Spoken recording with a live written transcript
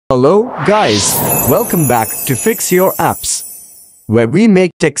Hello guys, welcome back to Fix Your Apps, where we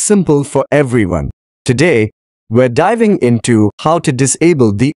make tech simple for everyone. Today, we're diving into how to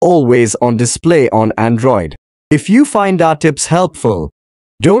disable the Always On display on Android. If you find our tips helpful,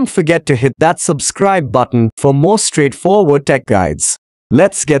 don't forget to hit that subscribe button for more straightforward tech guides.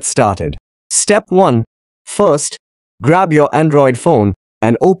 Let's get started. Step 1. First, grab your Android phone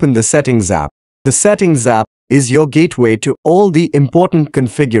and open the Settings app. The Settings app is your gateway to all the important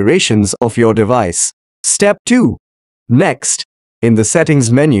configurations of your device. Step 2. Next, in the Settings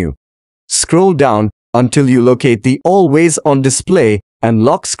menu, scroll down until you locate the Always On display and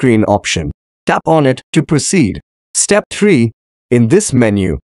lock screen option. Tap on it to proceed. Step 3. In this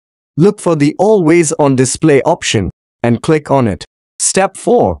menu, look for the Always On display option and click on it. Step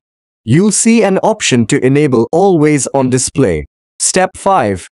 4. You'll see an option to enable Always On display. Step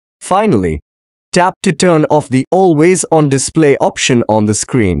 5. Finally, tap to turn off the Always On display option on the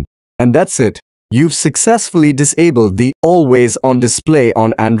screen. And that's it. You've successfully disabled the Always On display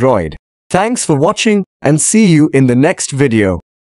on Android. Thanks for watching and see you in the next video.